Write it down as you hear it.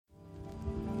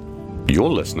You're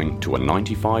listening to a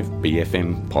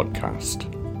 95BFM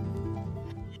podcast.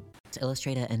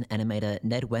 Illustrator and animator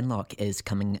Ned Wenlock is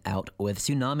coming out with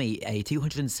Tsunami, a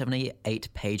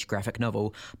 278-page graphic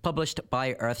novel published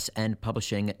by Earthsend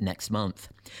Publishing next month.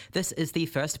 This is the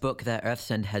first book that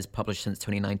Earthsend has published since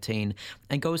 2019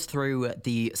 and goes through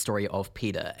the story of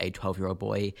Peter, a 12-year-old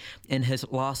boy, in his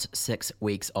last 6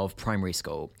 weeks of primary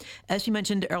school. As we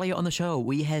mentioned earlier on the show,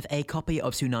 we have a copy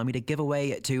of Tsunami to give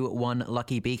away to one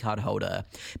lucky B-card holder.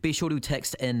 Be sure to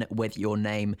text in with your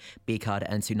name, B-card,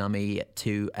 and Tsunami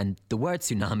and the word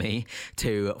Tsunami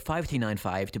to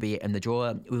 5395 to be in the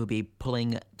draw. We will be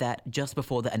pulling that just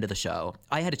before the end of the show.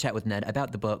 I had a chat with Ned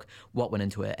about the book, what went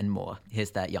into it, and more.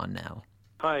 Here's that yarn now.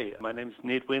 Hi, my name's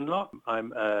Ned Wenlock.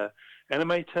 I'm an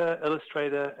animator,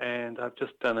 illustrator, and I've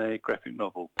just done a graphic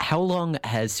novel. How long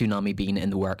has Tsunami been in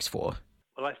the works for?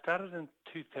 Well, I started in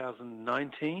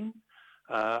 2019.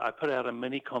 I put out a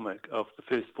mini comic of the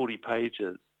first 40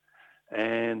 pages.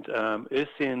 And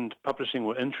Earthsend Publishing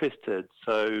were interested,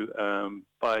 so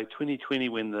by 2020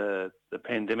 when the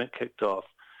pandemic kicked off,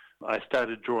 I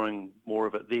started drawing more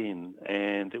of it then,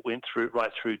 and it went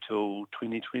right through till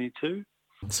 2022.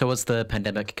 So was the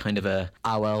pandemic kind of a,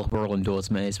 well, we're all indoors,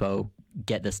 may as well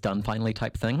get this done finally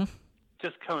type thing?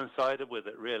 Just coincided with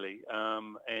it, really,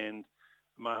 and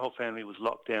my whole family was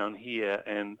locked down here,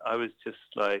 and I was just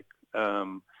like...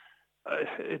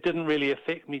 it didn't really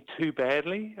affect me too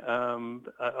badly. I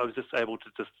was just able to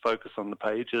just focus on the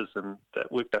pages, and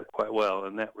that worked out quite well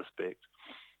in that respect.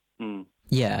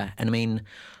 Yeah, and I mean,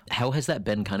 how has that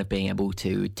been kind of being able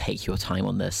to take your time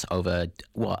on this over,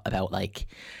 about like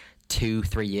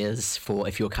 2-3 years for,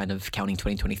 if you're kind of counting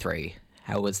 2023?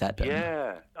 How has that been?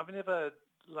 Yeah, I've never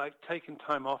taken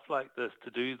time off like this to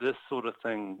do this sort of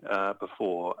thing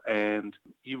before, and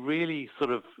you really sort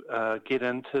of get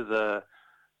into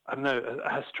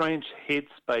a strange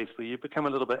headspace where you become a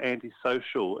little bit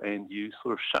antisocial and you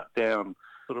sort of shut down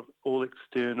sort of all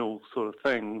external sort of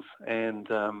things and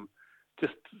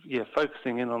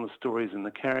focusing in on the stories and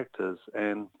the characters.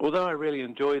 And although I really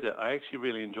enjoyed it, I actually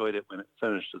really enjoyed it when it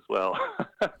finished as well.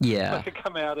 Yeah. I could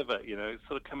come out of it,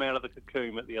 sort of come out of the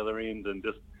cocoon at the other end and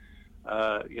just,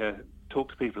 talk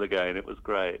to people again. It was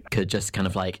great. Could just kind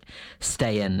of like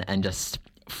stay in and just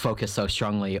focus so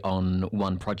strongly on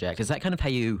one project. Is that kind of how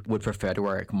you would prefer to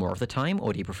work more of the time,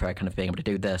 or do you prefer kind of being able to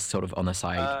do this sort of on the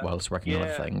side whilst working on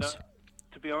other things? No,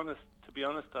 to be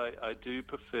honest, I do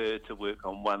prefer to work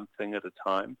on one thing at a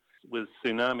time. With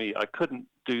Tsunami, I couldn't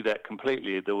do that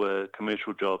completely. There were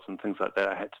commercial jobs and things like that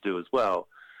I had to do as well.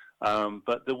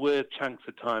 But there were chunks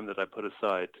of time that I put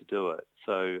aside to do it.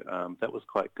 So that was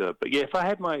quite good. But yeah, if I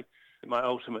had my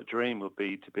ultimate dream would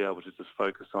be to be able to just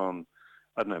focus on,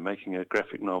 I don't know, making a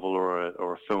graphic novel or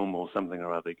a film or something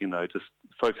or other, just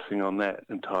focusing on that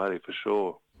entirely for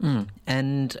sure.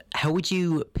 And how would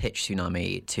you pitch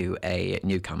Tsunami to a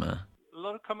newcomer? A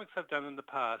lot of comics I've done in the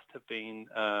past have been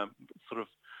sort of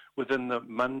within the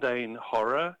mundane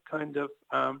horror kind of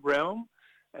realm,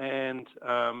 and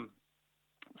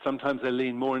sometimes they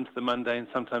lean more into the mundane,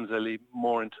 sometimes they lean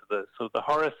more into the sort of the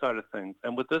horror side of things.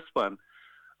 And with this one,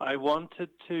 I wanted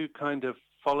to kind of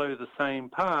follow the same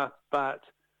path, but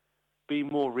be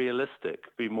more realistic,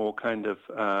 be more kind of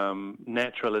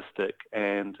naturalistic.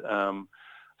 And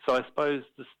so I suppose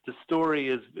the story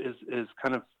is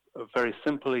kind of very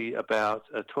simply about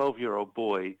a 12-year-old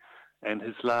boy and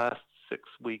his last 6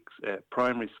 weeks at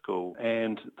primary school.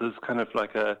 And there's kind of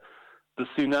like the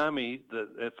tsunami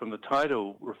that from the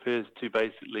title refers to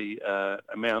basically a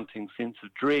mounting sense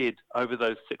of dread over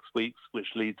those 6 weeks, which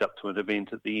leads up to an event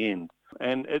at the end.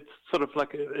 And it's sort of like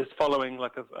it's following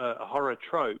like a horror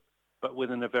trope, but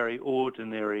within a very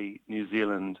ordinary New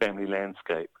Zealand family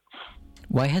landscape.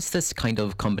 Why has this kind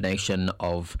of combination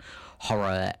of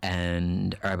horror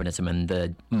and urbanism and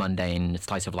the mundane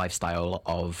slice of lifestyle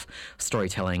of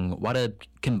storytelling, why do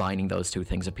combining those two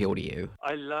things appeal to you?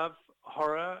 I love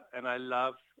horror and I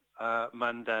love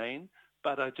mundane,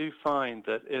 but I do find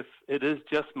that if it is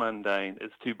just mundane,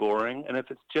 it's too boring, and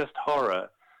if it's just horror,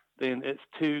 then it's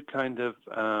too kind of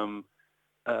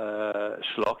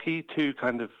schlocky, too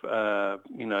kind of,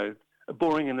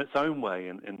 boring in its own way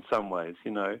in some ways,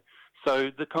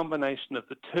 So the combination of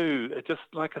the two, it's just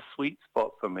like a sweet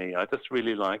spot for me. I just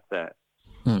really like that.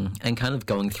 And kind of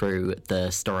going through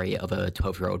the story of a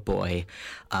 12-year-old boy,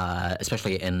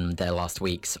 especially in their last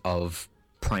weeks of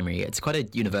primary, it's quite a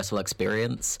universal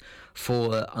experience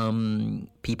for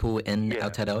people in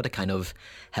Aotearoa to kind of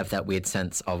have that weird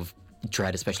sense of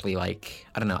dread, especially like,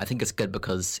 I don't know, I think it's good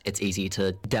because it's easy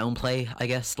to downplay, I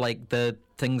guess, like the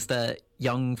things that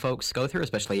young folks go through,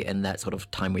 especially in that sort of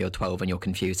time where you're 12 and you're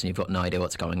confused and you've got no idea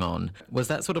what's going on. Was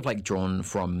that sort of like drawn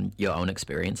from your own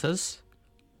experiences?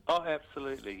 Oh,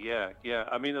 absolutely, yeah.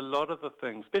 I mean, a lot of the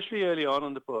things, especially early on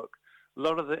in the book, a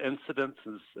lot of the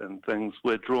incidences and things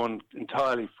were drawn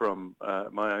entirely from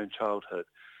my own childhood.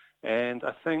 And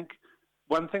I think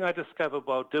one thing I discovered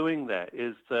while doing that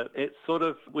is that it's sort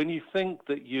of, when you think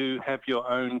that you have your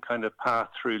own kind of path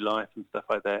through life and stuff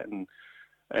like that, and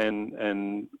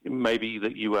maybe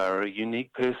that you are a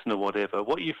unique person or whatever,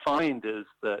 what you find is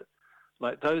that,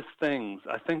 like, those things,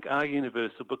 I think, are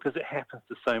universal because it happens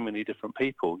to so many different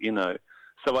people, you know.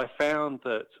 So I found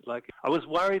that, like, I was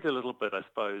worried a little bit, I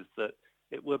suppose, that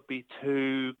it would be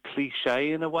too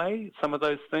cliche in a way, some of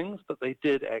those things, but they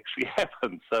did actually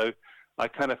happen. So I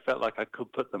kind of felt like I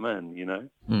could put them in, you know.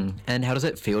 And how does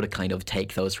it feel to kind of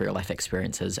take those real life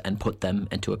experiences and put them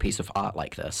into a piece of art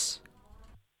like this?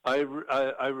 I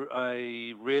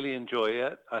really enjoy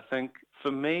it. I think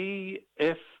for me,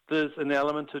 if there's an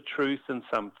element of truth in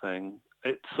something,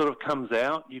 it sort of comes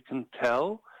out, you can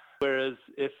tell. Whereas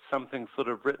if something's sort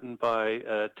of written by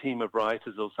a team of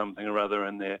writers or something or other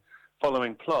and they're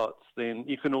following plots, then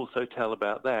you can also tell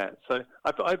about that. So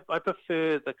I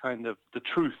prefer the kind of the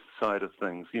truth side of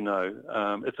things, you know.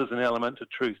 If there's an element of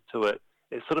truth to it,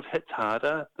 it sort of hits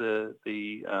harder,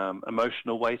 the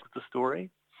emotional weight of the story.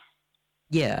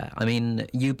 Yeah, I mean,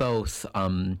 you both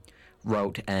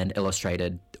wrote and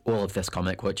illustrated all of this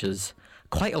comic, which is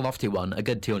quite a lofty one, a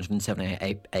good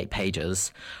 278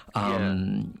 pages.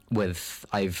 I've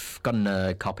gotten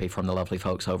a copy from the lovely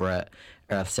folks over at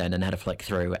Earth's End and had a flick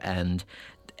through, and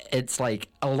it's like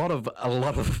a lot of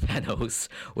panels,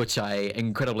 which I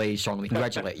incredibly strongly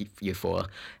congratulate you for.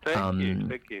 Thank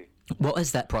you. What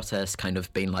has that process kind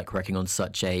of been like, working on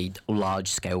such a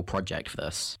large-scale project for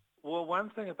this? Well, one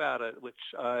thing about it, which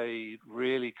I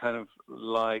really kind of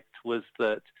liked, was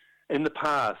that in the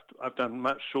past, I've done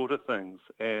much shorter things,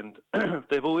 and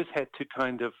they've always had to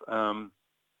kind of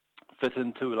fit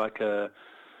into like a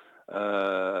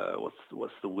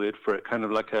what's the word for it? Kind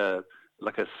of like a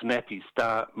snappy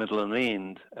start, middle, and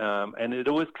end, and it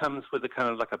always comes with a kind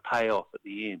of like a payoff at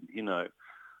the end, you know.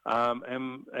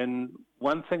 And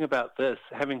one thing about this,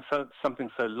 having something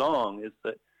so long, is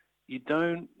that you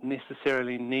don't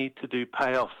necessarily need to do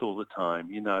payoffs all the time,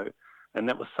 you know. And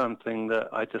that was something that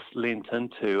I just leant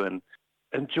into and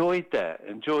enjoyed that.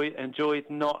 Enjoyed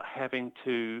not having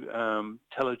to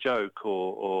tell a joke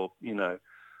or you know,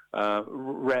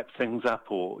 wrap things up,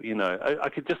 or, you know, I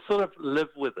could just sort of live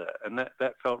with it, and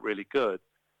that felt really good.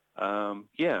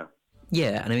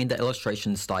 Yeah, and I mean, the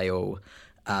illustration style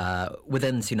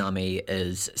within Tsunami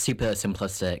is super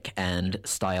simplistic and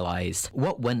stylized.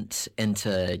 What went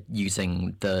into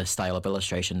using the style of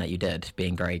illustration that you did,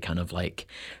 being very kind of like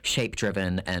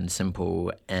shape-driven and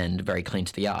simple and very clean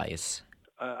to the eyes?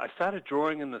 I started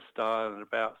drawing in the style in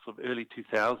about sort of early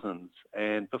 2000s,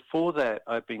 and before that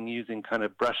I've been using kind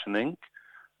of brush and ink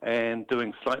and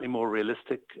doing slightly more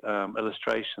realistic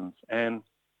illustrations. And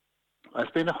I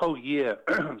spent a whole year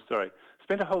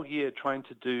trying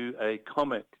to do a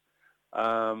comic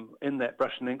in that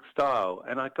brush and ink style,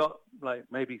 and I got like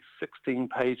maybe 16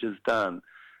 pages done,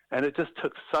 and it just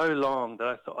took so long that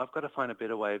I thought, I've got to find a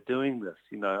better way of doing this.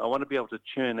 You know, I want to be able to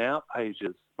churn out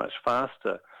pages much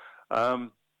faster.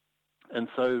 And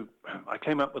so I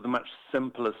came up with a much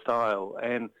simpler style.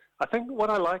 And I think what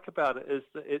I like about it is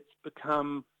that it's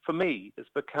become, for me, it's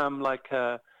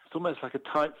almost like a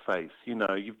typeface. You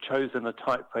know, you've chosen a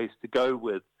typeface to go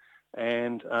with,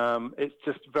 and it's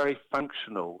just very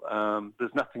functional.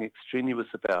 There's nothing extraneous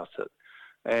about it.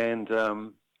 And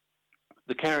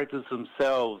the characters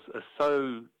themselves are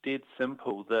so dead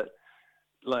simple that,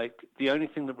 like, the only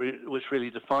thing that which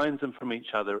really defines them from each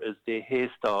other is their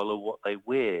hairstyle or what they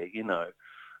wear, you know.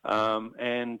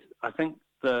 And I think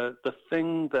the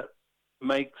thing that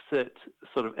makes it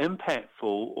sort of impactful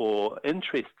or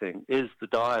interesting is the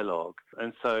dialogue.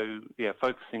 And so, yeah,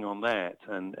 focusing on that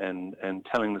and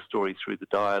telling the story through the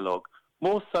dialogue,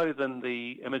 more so than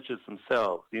the images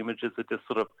themselves. The images are just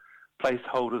sort of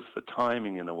placeholders for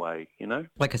timing in a way, you know?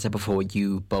 Like I said before,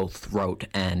 you both wrote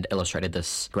and illustrated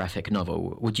this graphic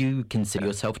novel. Would you consider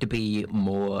yourself to be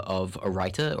more of a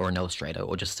writer or an illustrator,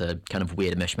 or just a kind of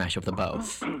weird mishmash of the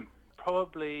both?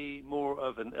 Probably more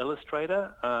of an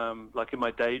illustrator. Like in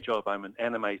my day job, I'm an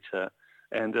animator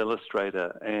and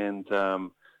illustrator, and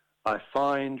I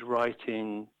find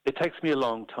writing, it takes me a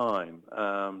long time.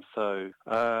 So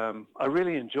I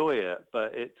really enjoy it,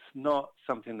 but it's not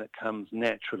something that comes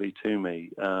naturally to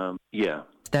me. Yeah.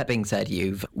 That being said,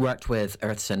 you've worked with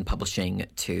Earthsend Publishing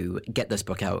to get this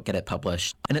book out, get it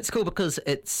published. And it's cool because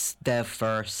it's their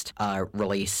first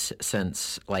release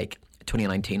since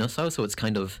 2019 or so it's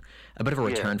kind of a bit of a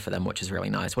return for them, which is really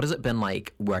nice. What has it been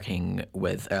like working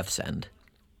with Earthsend?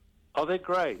 Oh, they're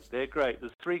great. They're great.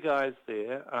 There's 3 guys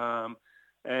there,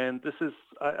 and this is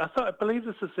I believe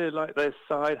this is their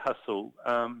side hustle,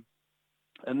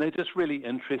 and they're just really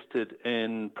interested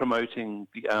in promoting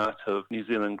the art of New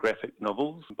Zealand graphic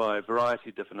novels by a variety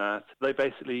of different arts. They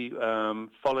basically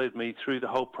followed me through the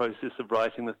whole process of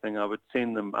writing the thing. I would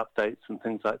send them updates and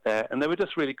things like that, and they were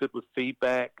just really good with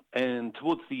feedback. And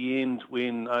towards the end,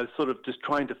 when I was sort of just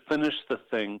trying to finish the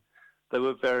thing, they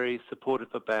were very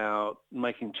supportive about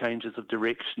making changes of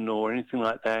direction or anything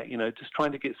like that, just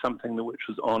trying to get something which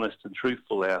was honest and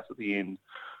truthful out at the end,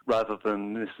 rather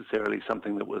than necessarily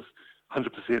something that was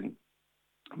 100%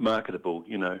 marketable,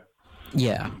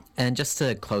 Yeah, and just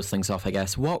to close things off, I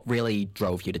guess, what really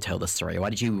drove you to tell this story?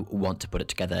 Why did you want to put it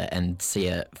together and see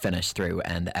it finished through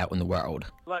and out in the world?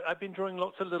 I've been drawing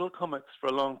lots of little comics for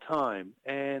a long time,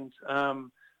 and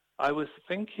I was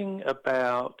thinking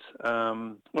about,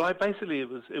 I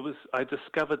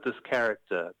discovered this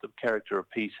character, the character of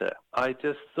Peter. I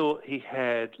just thought he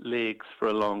had legs for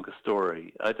a longer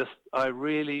story. I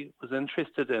really was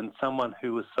interested in someone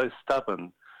who was so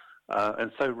stubborn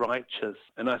and so righteous.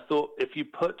 And I thought if you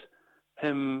put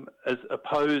him as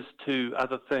opposed to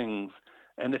other things,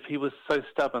 and if he was so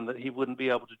stubborn that he wouldn't be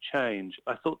able to change,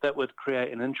 I thought that would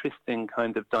create an interesting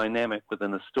kind of dynamic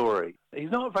within a story. He's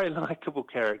not a very likable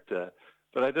character,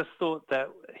 but I just thought that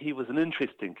he was an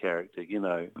interesting character,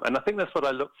 And I think that's what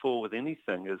I look for with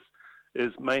anything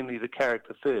is mainly the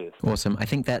character first. Awesome. I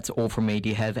think that's all from me. Do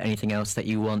you have anything else that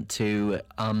you want to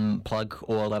plug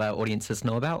or let our audiences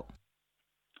know about?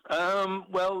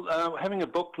 Having a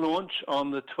book launch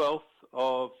on the 12th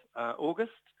of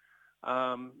August,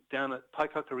 down at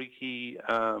Paekākāriki,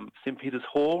 St. Peter's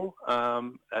Hall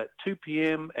at 2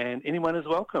 p.m, and anyone is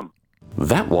welcome.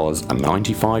 That was a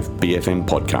 95BFM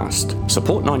podcast.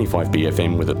 Support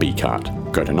 95BFM with a B card.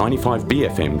 Go to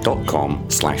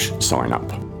 95BFM.com/sign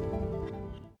up.